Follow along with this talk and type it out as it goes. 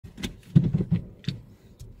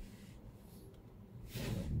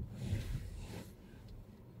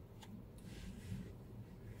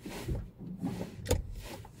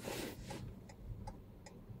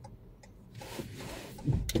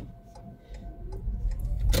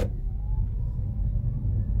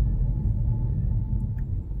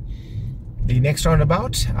next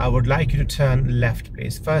roundabout, I would like you to turn left,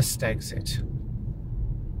 please. First exit.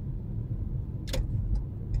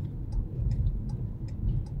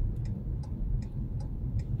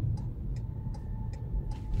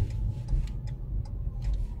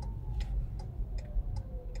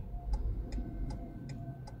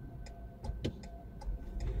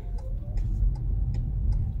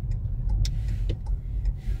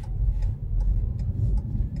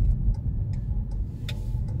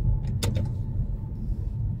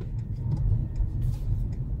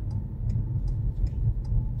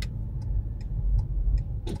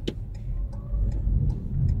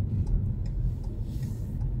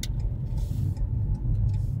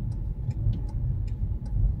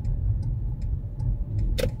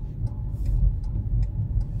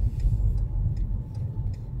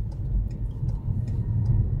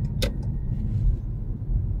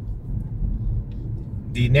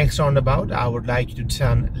 The next roundabout, I would like you to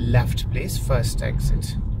turn left, please. First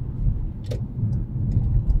exit.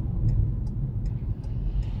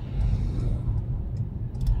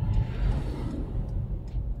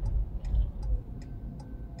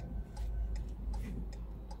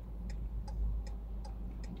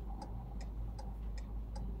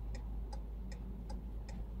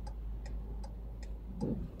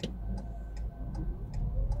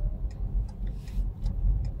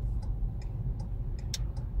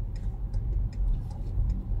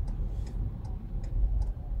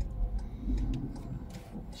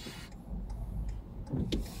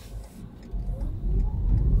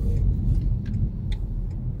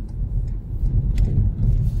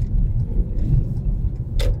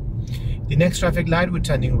 The next traffic light, we're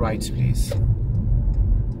turning right, please.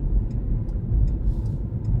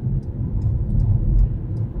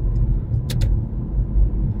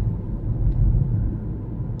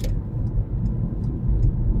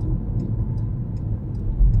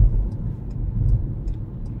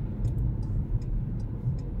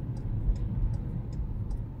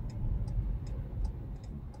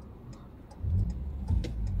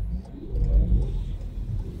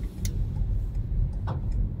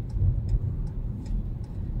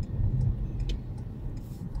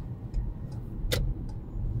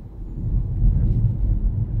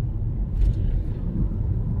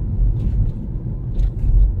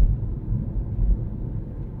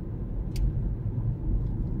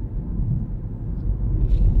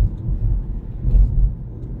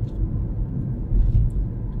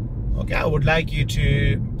 Okay, I would like you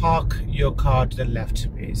to park your car to the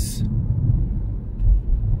left, please.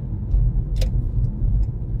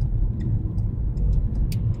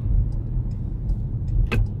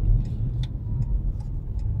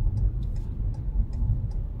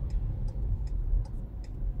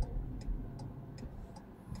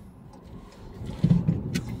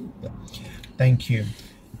 Thank you.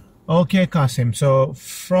 Okay, Kasim, so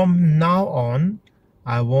from now on,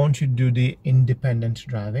 I want you to do the independent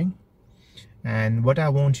driving. And what I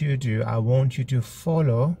want you to do, I want you to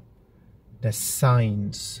follow the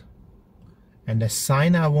signs. And the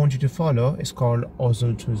sign I want you to follow is called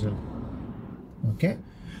Oswaldtwistle. Okay,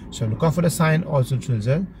 so look out for the sign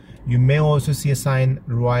Oswaldtwistle. You may also see a sign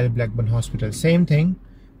Royal Blackburn Hospital. Same thing,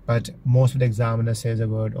 but most of the examiner says the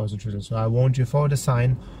word Oswaldtwistle. So I want you to follow the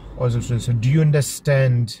sign Oswaldtwistle. So do you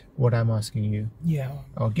understand what I'm asking you? Yeah.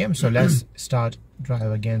 Okay, so let's start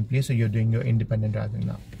drive again, please. So you're doing your independent driving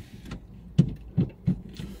now.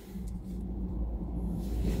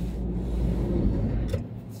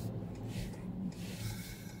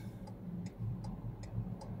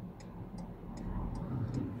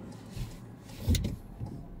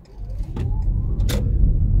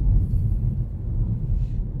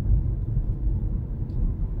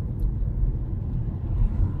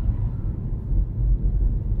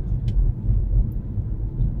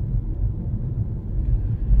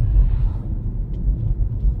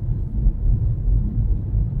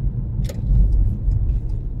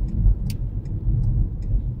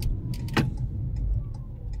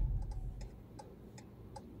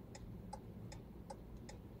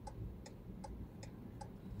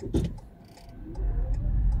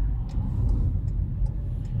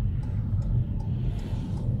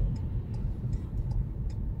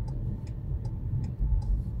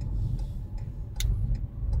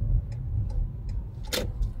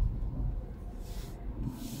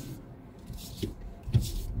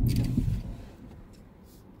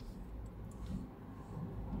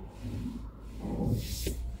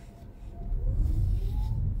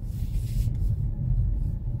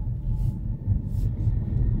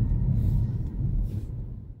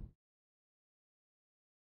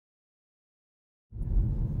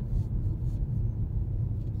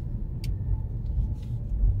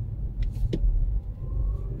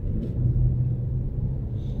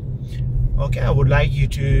 Okay, I would like you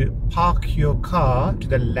to park your car to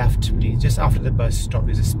the left, please. Just after the bus stop,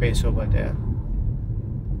 there's a space over there.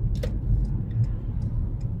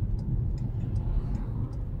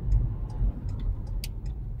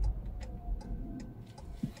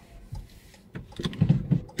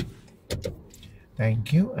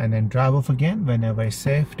 Thank you. And then drive off again whenever it's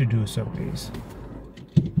safe to do so, please.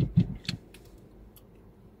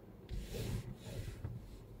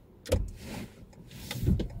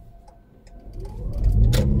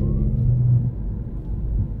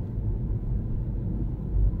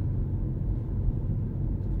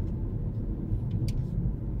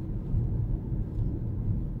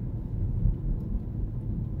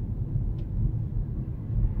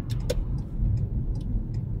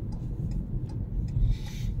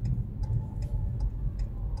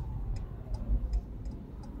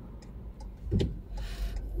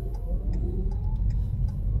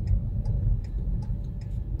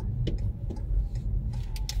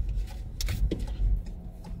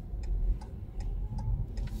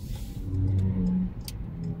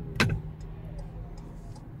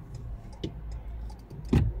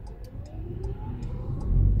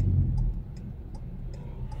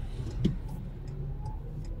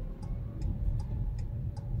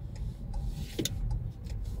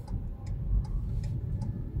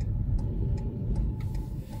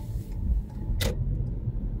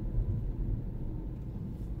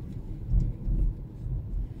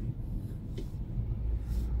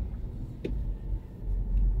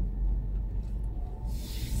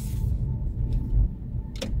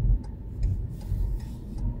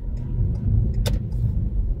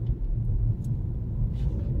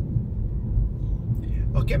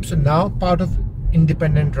 Okay, so now part of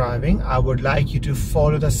independent driving, I would like you to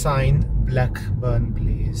follow the sign Blackburn,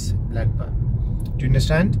 please. Blackburn. Do you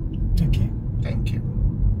understand? Okay. Thank you.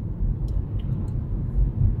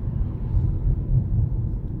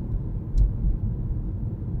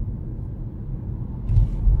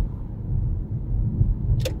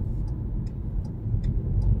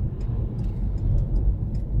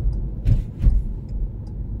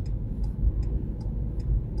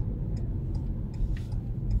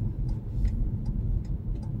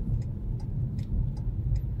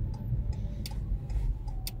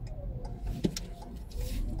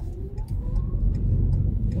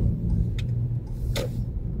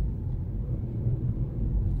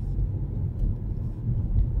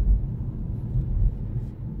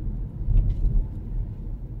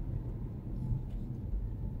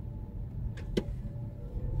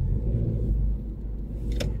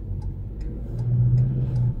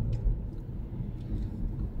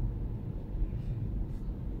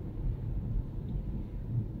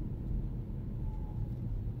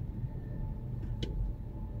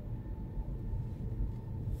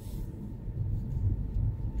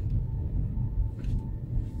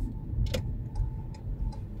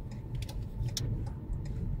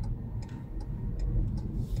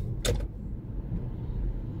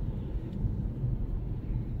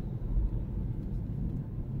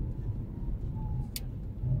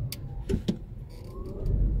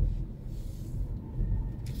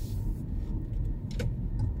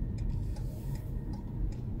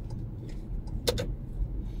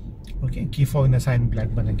 Okay, keep following the sign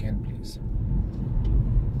Blackburn again, please.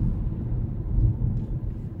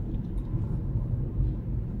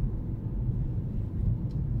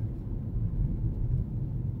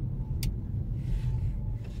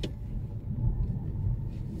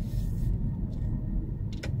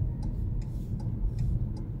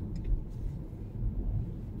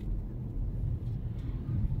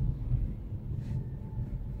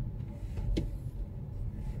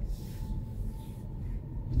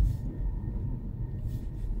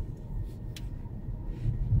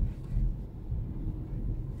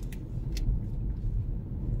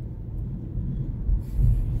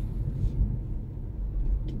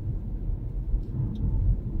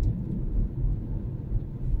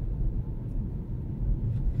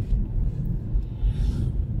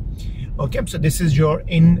 Okay, so this is your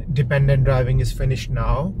independent driving is finished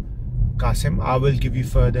now, Qasim. I will give you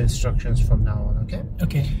further instructions from now on, okay?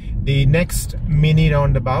 Okay. The next mini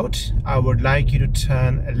roundabout, I would like you to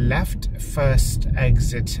turn left, first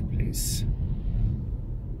exit, please.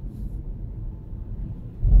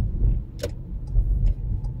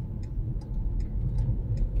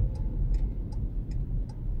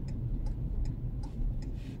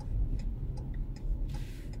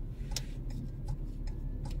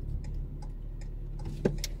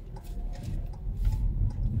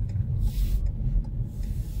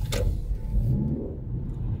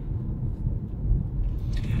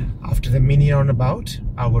 After the mini roundabout,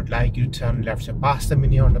 I would like you to turn left. So pass the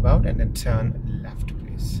mini roundabout and then turn left,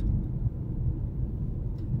 please.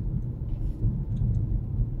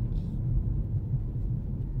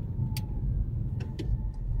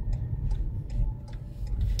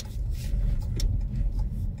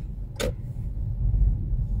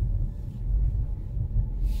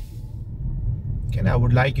 Okay, I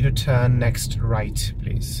would like you to turn next right,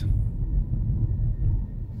 please.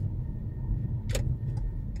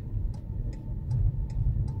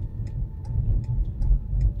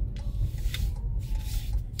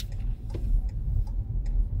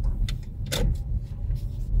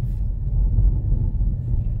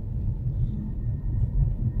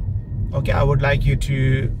 Okay, I would like you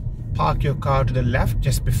to park your car to the left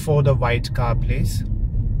just before the white car, please.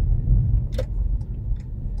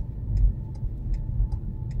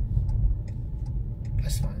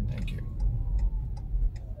 That's fine, thank you.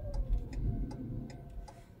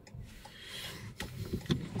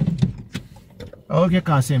 Okay,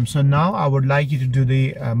 Qasim, so now I would like you to do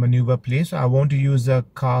the maneuver, please. So I want to use the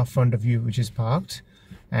car front of you which is parked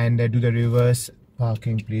and do the reverse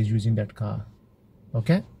parking, please, using that car.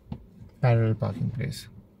 Okay? Parallel parking, please.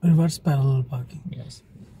 Reverse parallel parking. Yes.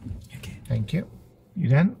 Okay. Thank you. You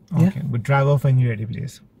done? Yeah. Okay. But drive off when you're ready,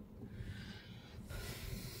 please.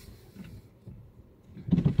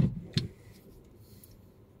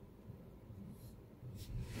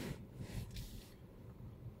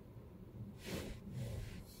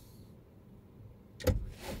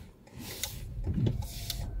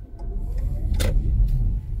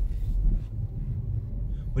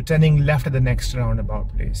 We're turning left at the next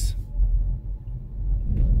roundabout, please.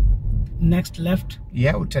 Next left.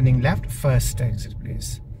 Yeah, we're turning left. First exit,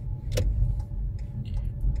 please.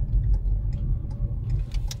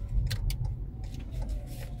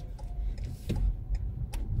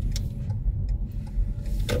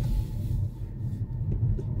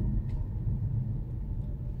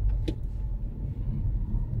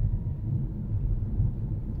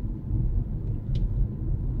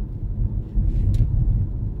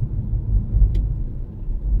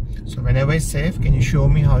 So whenever it's safe, can you show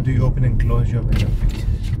me how do you open and close your window, please?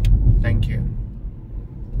 Thank you.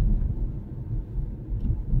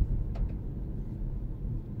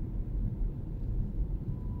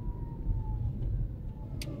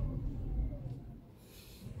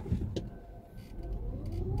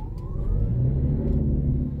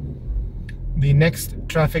 The next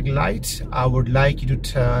traffic light, I would like you to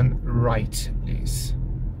turn right, please.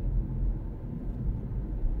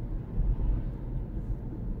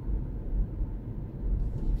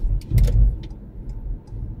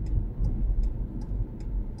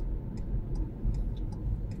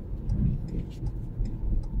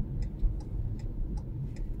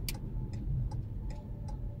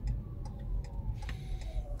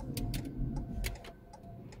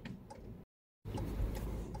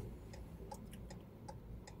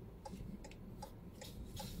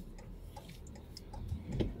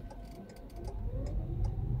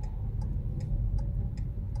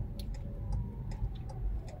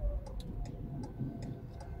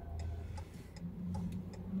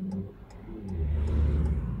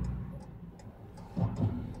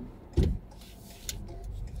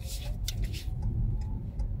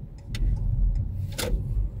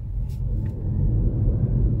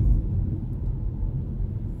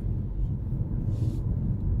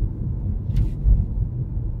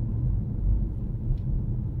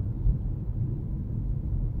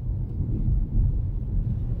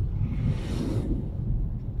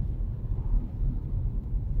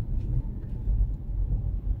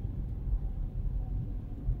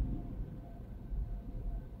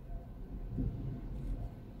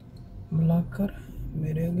 Blocker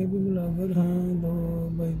मेरे आगे भी blocker. हाँ, दो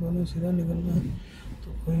बाइकों ने सीधा निकलना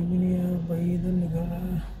तो कोई भी नहीं है। भाई इधर निकल रहा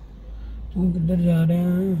है। तू किधर जा रहे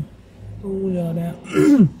हैं? तू जा रहा है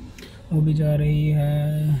वो भी जा रही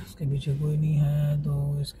है। उसके पीछे कोई नहीं है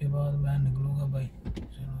तो इसके बाद मैं निकलूँगा भाई।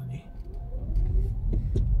 चलो जी,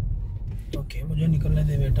 ओके, मुझे निकलने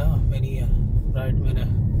दे बेटा। मेरी है राइट मेरा।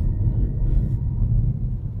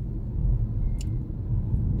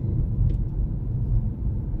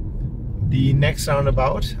 The next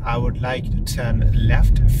roundabout, I would like you to turn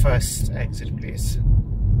left. First exit, please.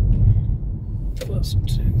 First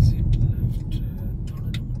exit left.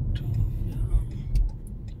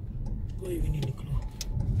 कोई भी नहीं निकलो।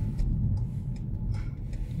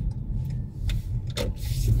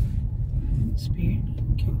 स्पीड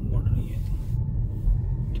क्यों बढ़ रही है?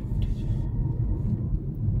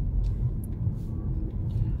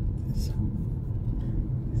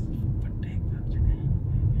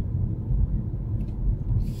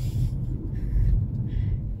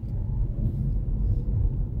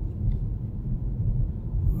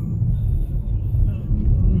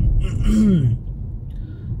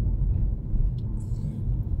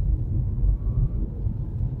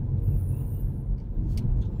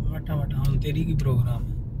 मटा हम तेरी की प्रोग्राम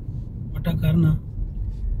है मटा करना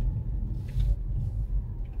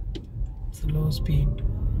स्लो स्पीड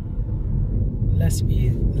लेस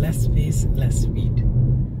स्पीड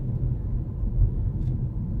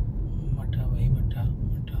मटा भाई मटा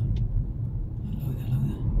मटा लगा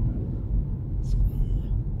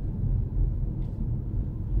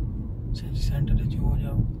सेंटर जो हो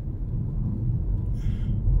जाओ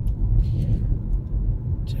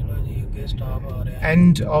चलो जी आगे स्टॉप आ रहा है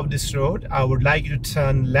End of this road, I would like you to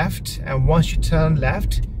turn left, and once you turn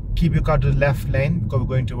left, keep your car to the left lane because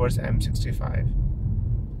we're going towards M65.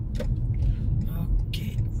 Okay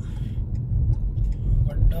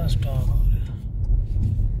बड़ा stop आ रहा है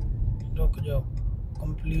रुक जाओ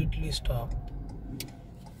completely stop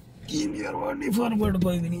keep your body forward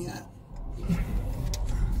कोई भी नहीं है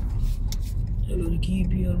चलो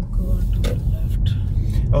keep your car to the left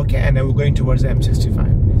Okay, and then we're going towards M65.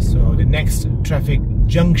 So the next traffic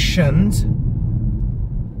junctions,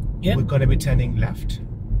 Yeah. we're going to be turning left.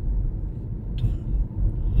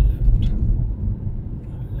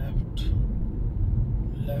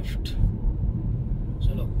 Left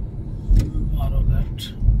चलो मारो left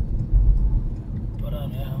पर आ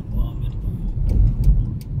रहा है वहाँ मेरे को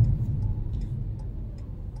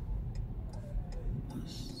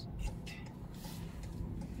बस इतने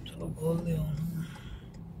चलो बोल दे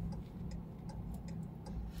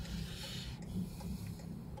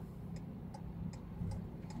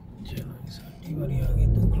चलो साड़ी बारी आ गई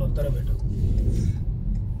तू खलोता रह बेटा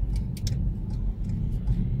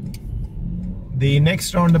The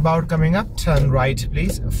next roundabout coming up, turn right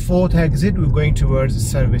please. Fourth exit, we're going towards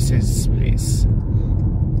services please.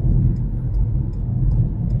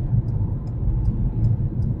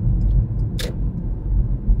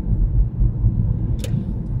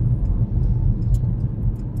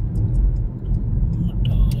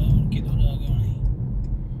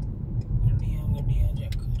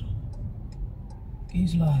 की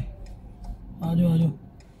सलाह है आ जाओ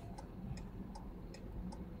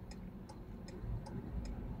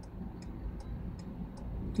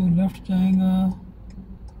तू लेफ्ट जाएगा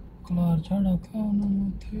कलार चढ़ा का उन्होंने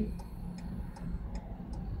थे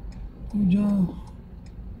तू जा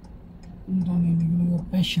तो नहीं निकलेगा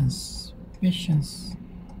patience patience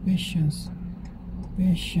patience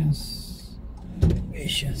patience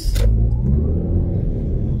patience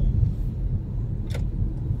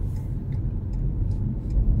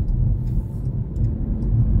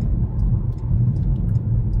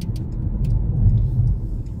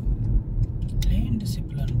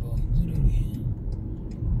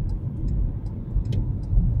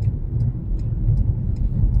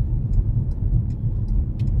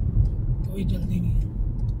कोई जल्दी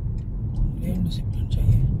नहीं लेन डिसिप्लिन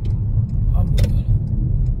चाहिए अब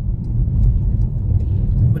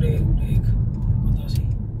ब्रेक ब्रेक पता सी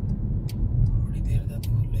बड़ी देर तक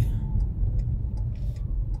खोले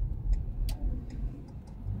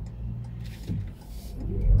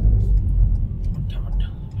मट्ठा मट्ठा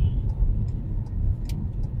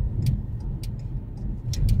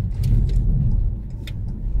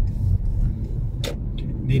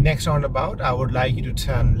The next roundabout, I would like you to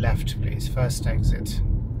turn left please. First exit.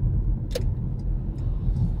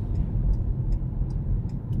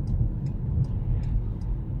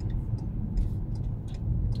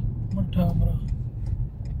 मट्ठा हमारा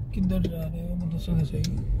किधर जा रहे हो मतलब सही सही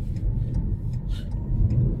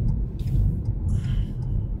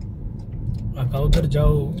आका उधर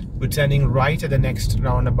जाओ We're turning right at the next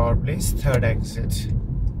roundabout please. Third exit.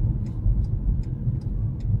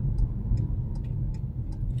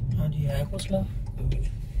 हाँ जी है कुछ ला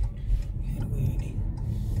फिर कोई नहीं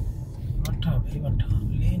मट्ठा भाई मट्ठा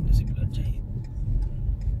लेन डिसिप्लिन चाहिए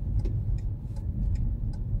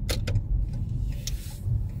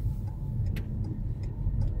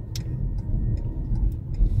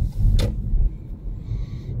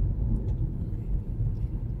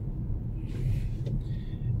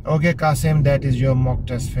Okay Qasim, that is your mock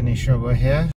test finish over here.